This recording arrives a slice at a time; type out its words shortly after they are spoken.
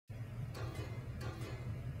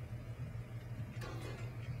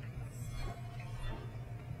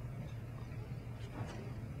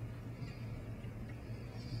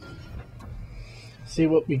See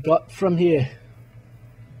what we got from here.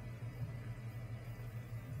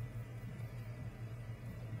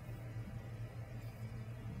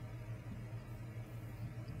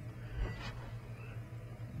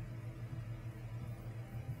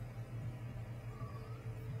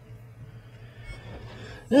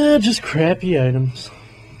 Just crappy items.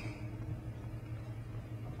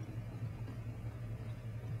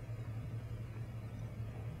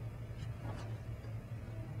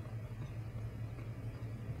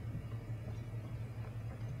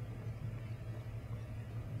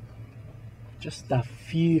 Just a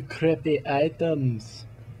few crappy items.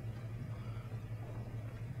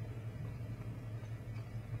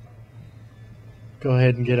 Go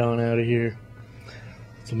ahead and get on out of here.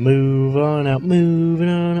 Let's move on out, moving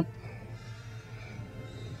on up.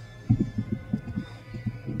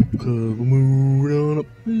 Moving on up,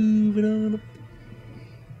 moving on up.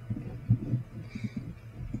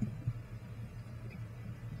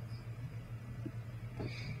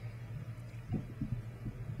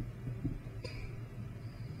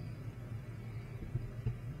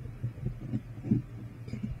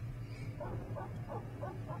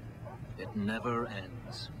 It never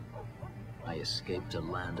ends. I escaped a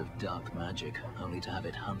land of dark magic, only to have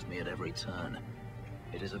it hunt me at every turn.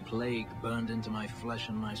 It is a plague burned into my flesh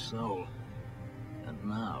and my soul. And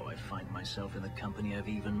now I find myself in the company of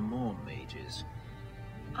even more mages.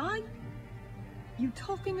 You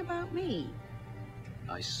talking about me?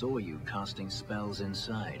 I saw you casting spells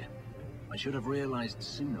inside. I should have realized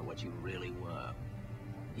sooner what you really were.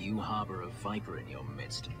 You harbor a viper in your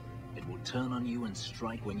midst. It will turn on you and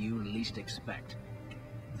strike when you least expect.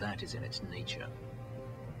 That is in its nature.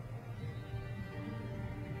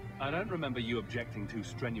 I don't remember you objecting too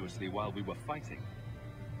strenuously while we were fighting.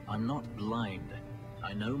 I'm not blind.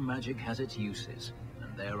 I know magic has its uses,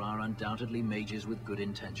 and there are undoubtedly mages with good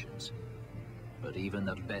intentions. But even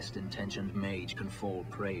the best-intentioned mage can fall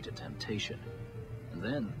prey to temptation. And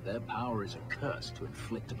then their power is a curse to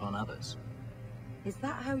inflict upon others. Is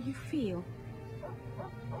that how you feel?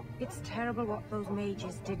 It's terrible what those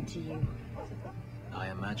mages did to you. I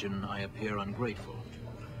imagine I appear ungrateful.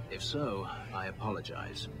 If so, I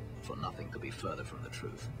apologize, for nothing could be further from the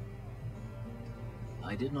truth.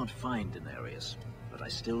 I did not find Denarius, but I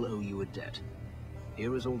still owe you a debt.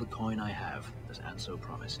 Here is all the coin I have, as Anso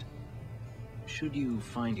promised. Should you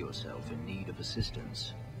find yourself in need of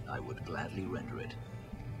assistance, I would gladly render it.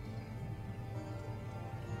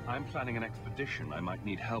 I'm planning an expedition I might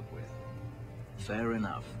need help with. Fair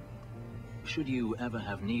enough. Should you ever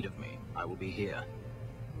have need of me, I will be here.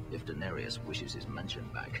 If Denarius wishes his mansion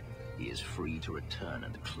back, he is free to return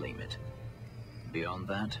and claim it. Beyond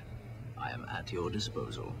that, I am at your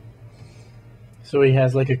disposal. So he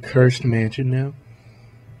has like a cursed mansion now?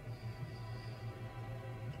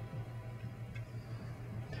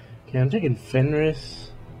 Okay, I'm taking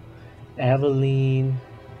Fenris, Aveline,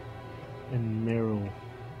 and Meryl.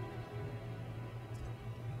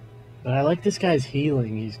 But I like this guy's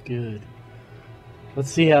healing, he's good. Let's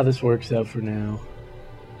see how this works out for now.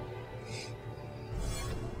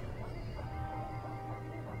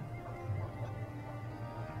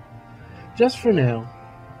 Just for now.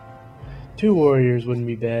 2 warriors wouldn't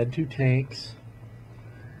be bad, 2 tanks.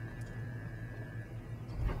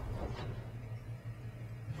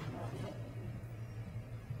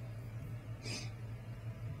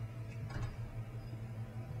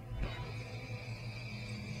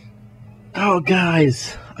 Oh,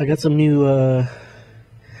 guys, I got some new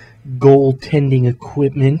goaltending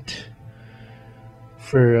equipment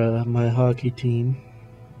for my hockey team.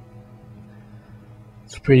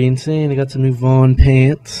 It's pretty insane. I got some new Vaughn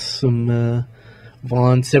pants, some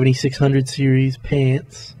Vaughn 7600 series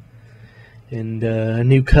pants, and a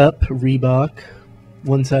new cup, Reebok,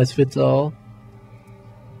 one size fits all.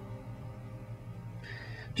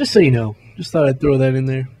 Just so you know, just thought I'd throw that in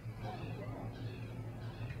there.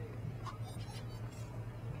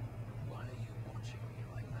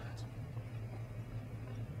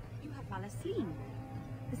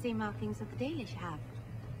 The same markings that the Dalish have.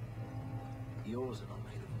 Yours are not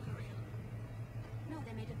made of lyrium. No,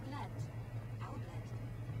 they're made of blood. Our blood.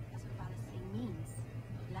 That's what Valacine means.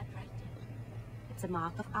 Blood right. It's a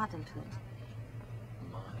mark of adulthood.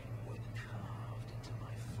 Mine were carved into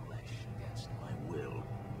my flesh against my will,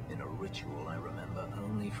 in a ritual I remember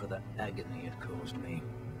only for the agony it caused me.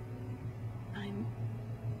 I'm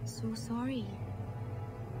so sorry.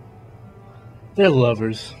 They're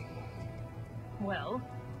lovers. Well,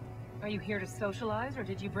 are you here to socialize, or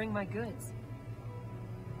did you bring my goods?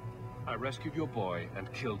 I rescued your boy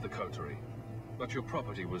and killed the coterie, but your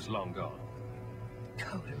property was long gone.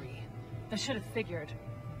 Coterie. I should have figured.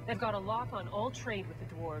 They've got a lock on all trade with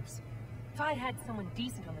the dwarves. If I'd had someone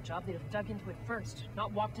decent on the job, they'd have dug into it first,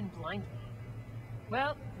 not walked in blindly.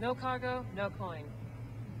 Well, no cargo, no coin.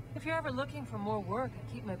 If you're ever looking for more work,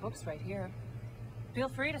 I keep my books right here. Feel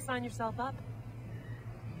free to sign yourself up.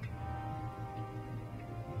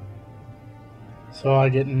 So I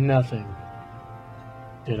get nothing.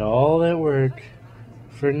 Did all that work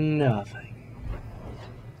for nothing.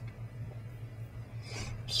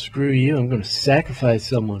 Screw you, I'm gonna sacrifice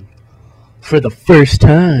someone. For the first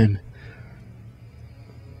time.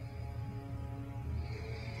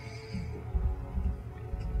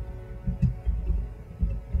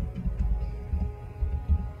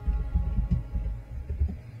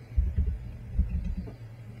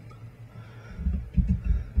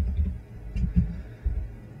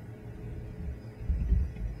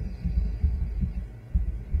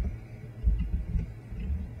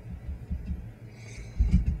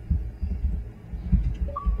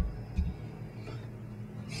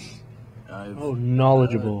 Oh,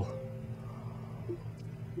 knowledgeable.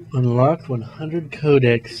 Unlocked 100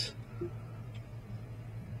 codex.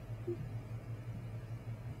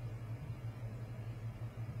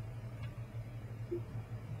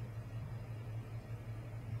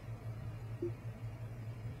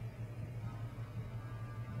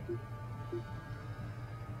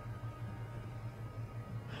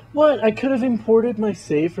 What? I could have imported my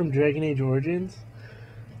save from Dragon Age Origins?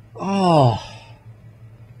 Oh.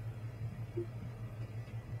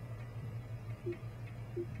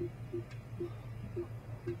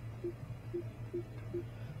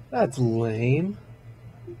 That's lame.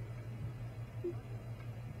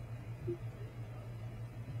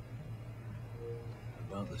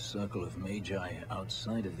 About the Circle of Magi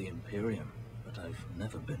outside of the Imperium, but I've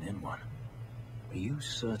never been in one. Are you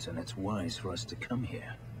certain it's wise for us to come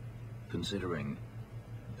here, considering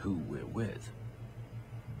who we're with?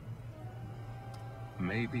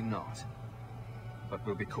 Maybe not, but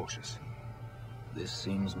we'll be cautious. This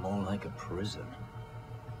seems more like a prison.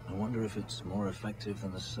 I wonder if it's more effective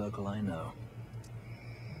than the Circle I know.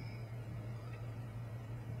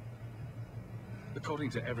 According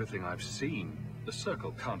to everything I've seen, the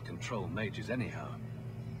Circle can't control mages anyhow.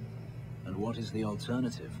 And what is the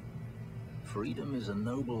alternative? Freedom is a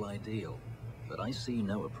noble ideal, but I see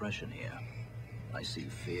no oppression here. I see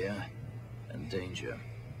fear and danger.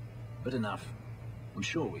 But enough. I'm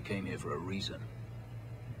sure we came here for a reason.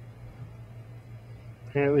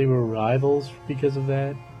 Apparently we're rivals because of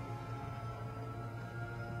that.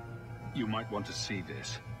 You might want to see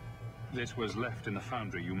this. This was left in the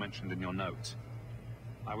foundry you mentioned in your notes.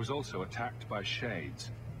 I was also attacked by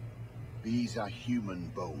shades. These are human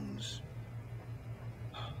bones.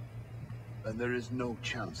 And there is no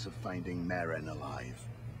chance of finding Meren alive,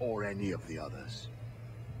 or any of the others.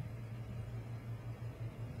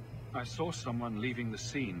 I saw someone leaving the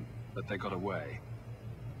scene, but they got away.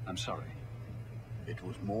 I'm sorry. It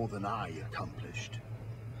was more than I accomplished.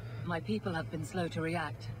 My people have been slow to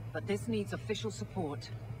react, but this needs official support.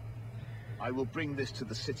 I will bring this to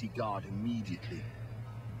the city guard immediately.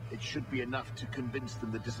 It should be enough to convince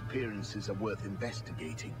them the disappearances are worth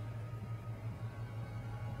investigating.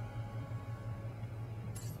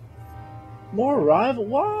 More rival?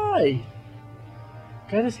 Why?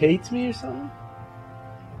 Guy just hates me or something?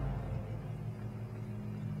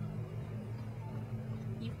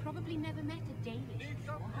 You've probably never met a Dalish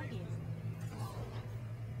before, have you?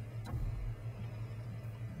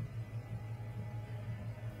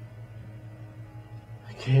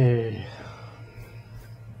 Okay.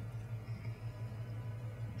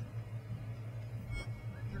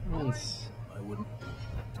 I wouldn't.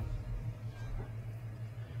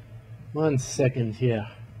 1 second here.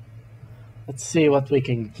 Let's see what we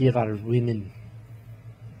can give our women.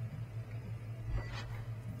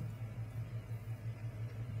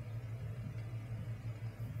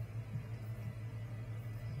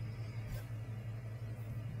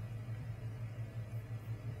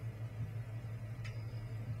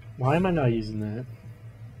 Why am I not using that?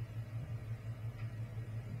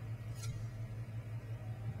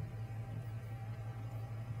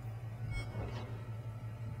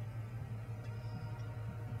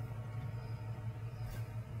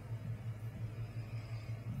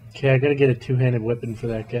 Okay, I gotta get a two-handed weapon for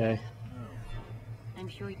that guy. I'm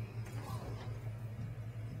sure.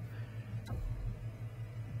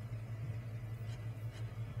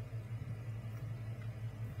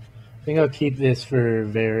 I think I'll keep this for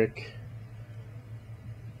Varric.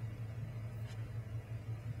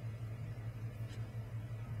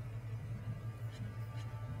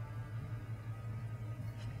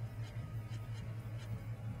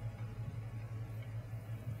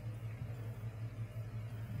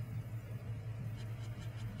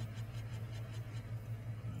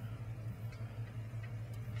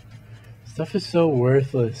 Stuff is so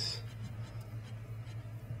worthless.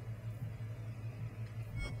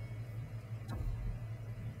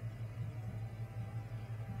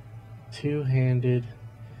 Two-handed.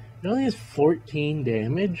 It only has 14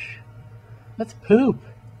 damage? That's poop.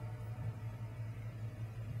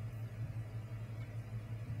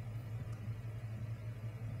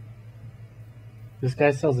 This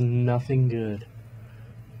guy sells nothing good.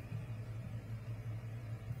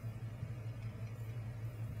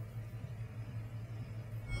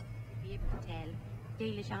 Be able to tell.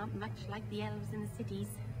 Dalish aren't much like the elves in the cities.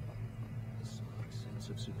 A slight sense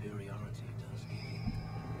of superiority does.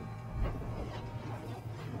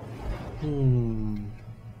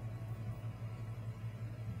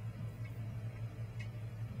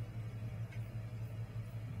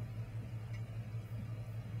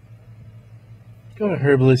 Go to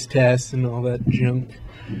herbalist tests and all that junk.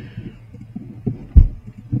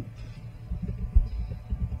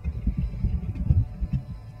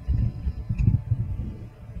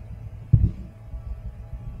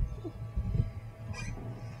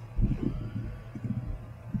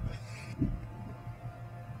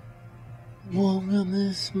 Woke up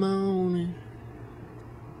this morning.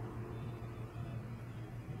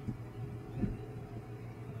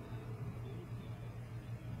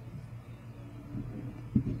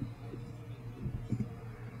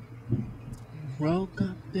 Woke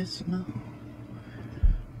up this morning.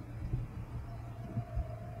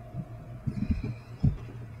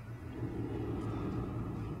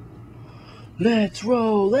 Let's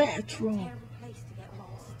roll, let's roll. Terrible place to get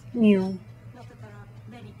lost. Meow. Not that there are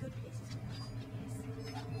many good places to get lost,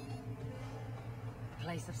 A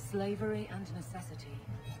place of slavery and necessity.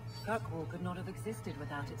 Kirkwall could not have existed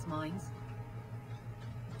without its mines.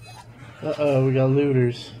 Uh-oh, we got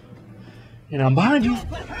looters. And I'm behind you!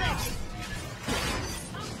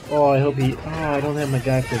 Oh, I hope he... Oh, I don't have my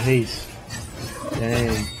guy for haste.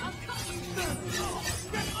 Dang.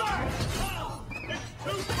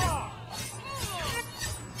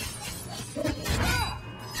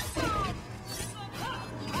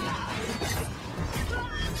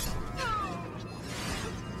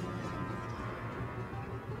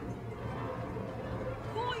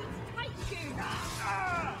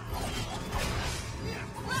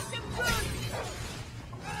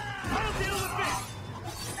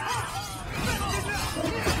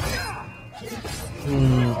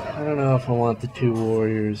 I don't know if I want the two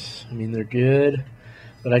warriors. I mean, they're good,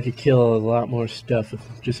 but I could kill a lot more stuff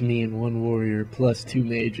with just me and one warrior plus two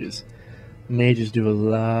mages. Mages do a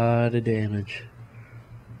lot of damage.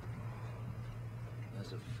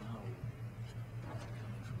 There's a fowl coming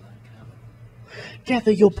from that cavern.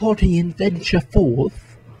 Gather your party and venture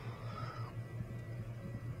forth.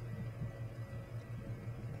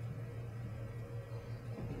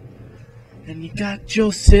 And you got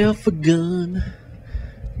yourself a gun.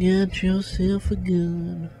 Get yourself a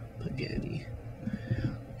gun. Pagani.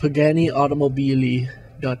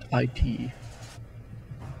 PaganiAutomobili.it.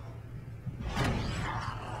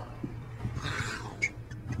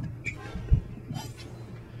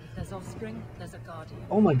 There's offspring, there's a guardian.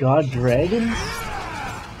 Oh my god, dragons?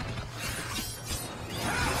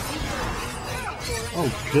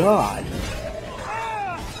 Oh god.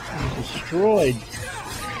 I'm destroyed.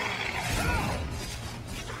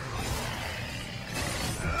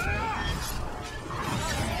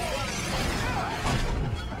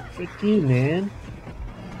 Frick you, man.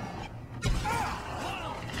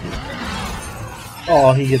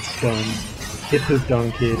 Oh, he gets stunned. Get pooped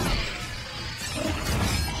on, kid.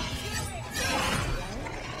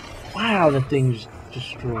 Wow, that thing's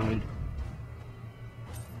destroyed.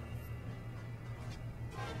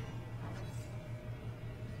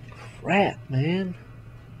 Crap, man.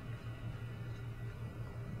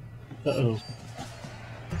 Uh-oh.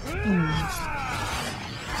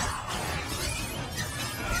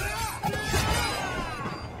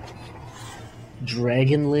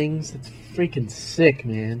 Dragonlings? That's freaking sick,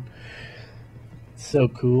 man. So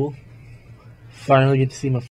cool. Finally get to see my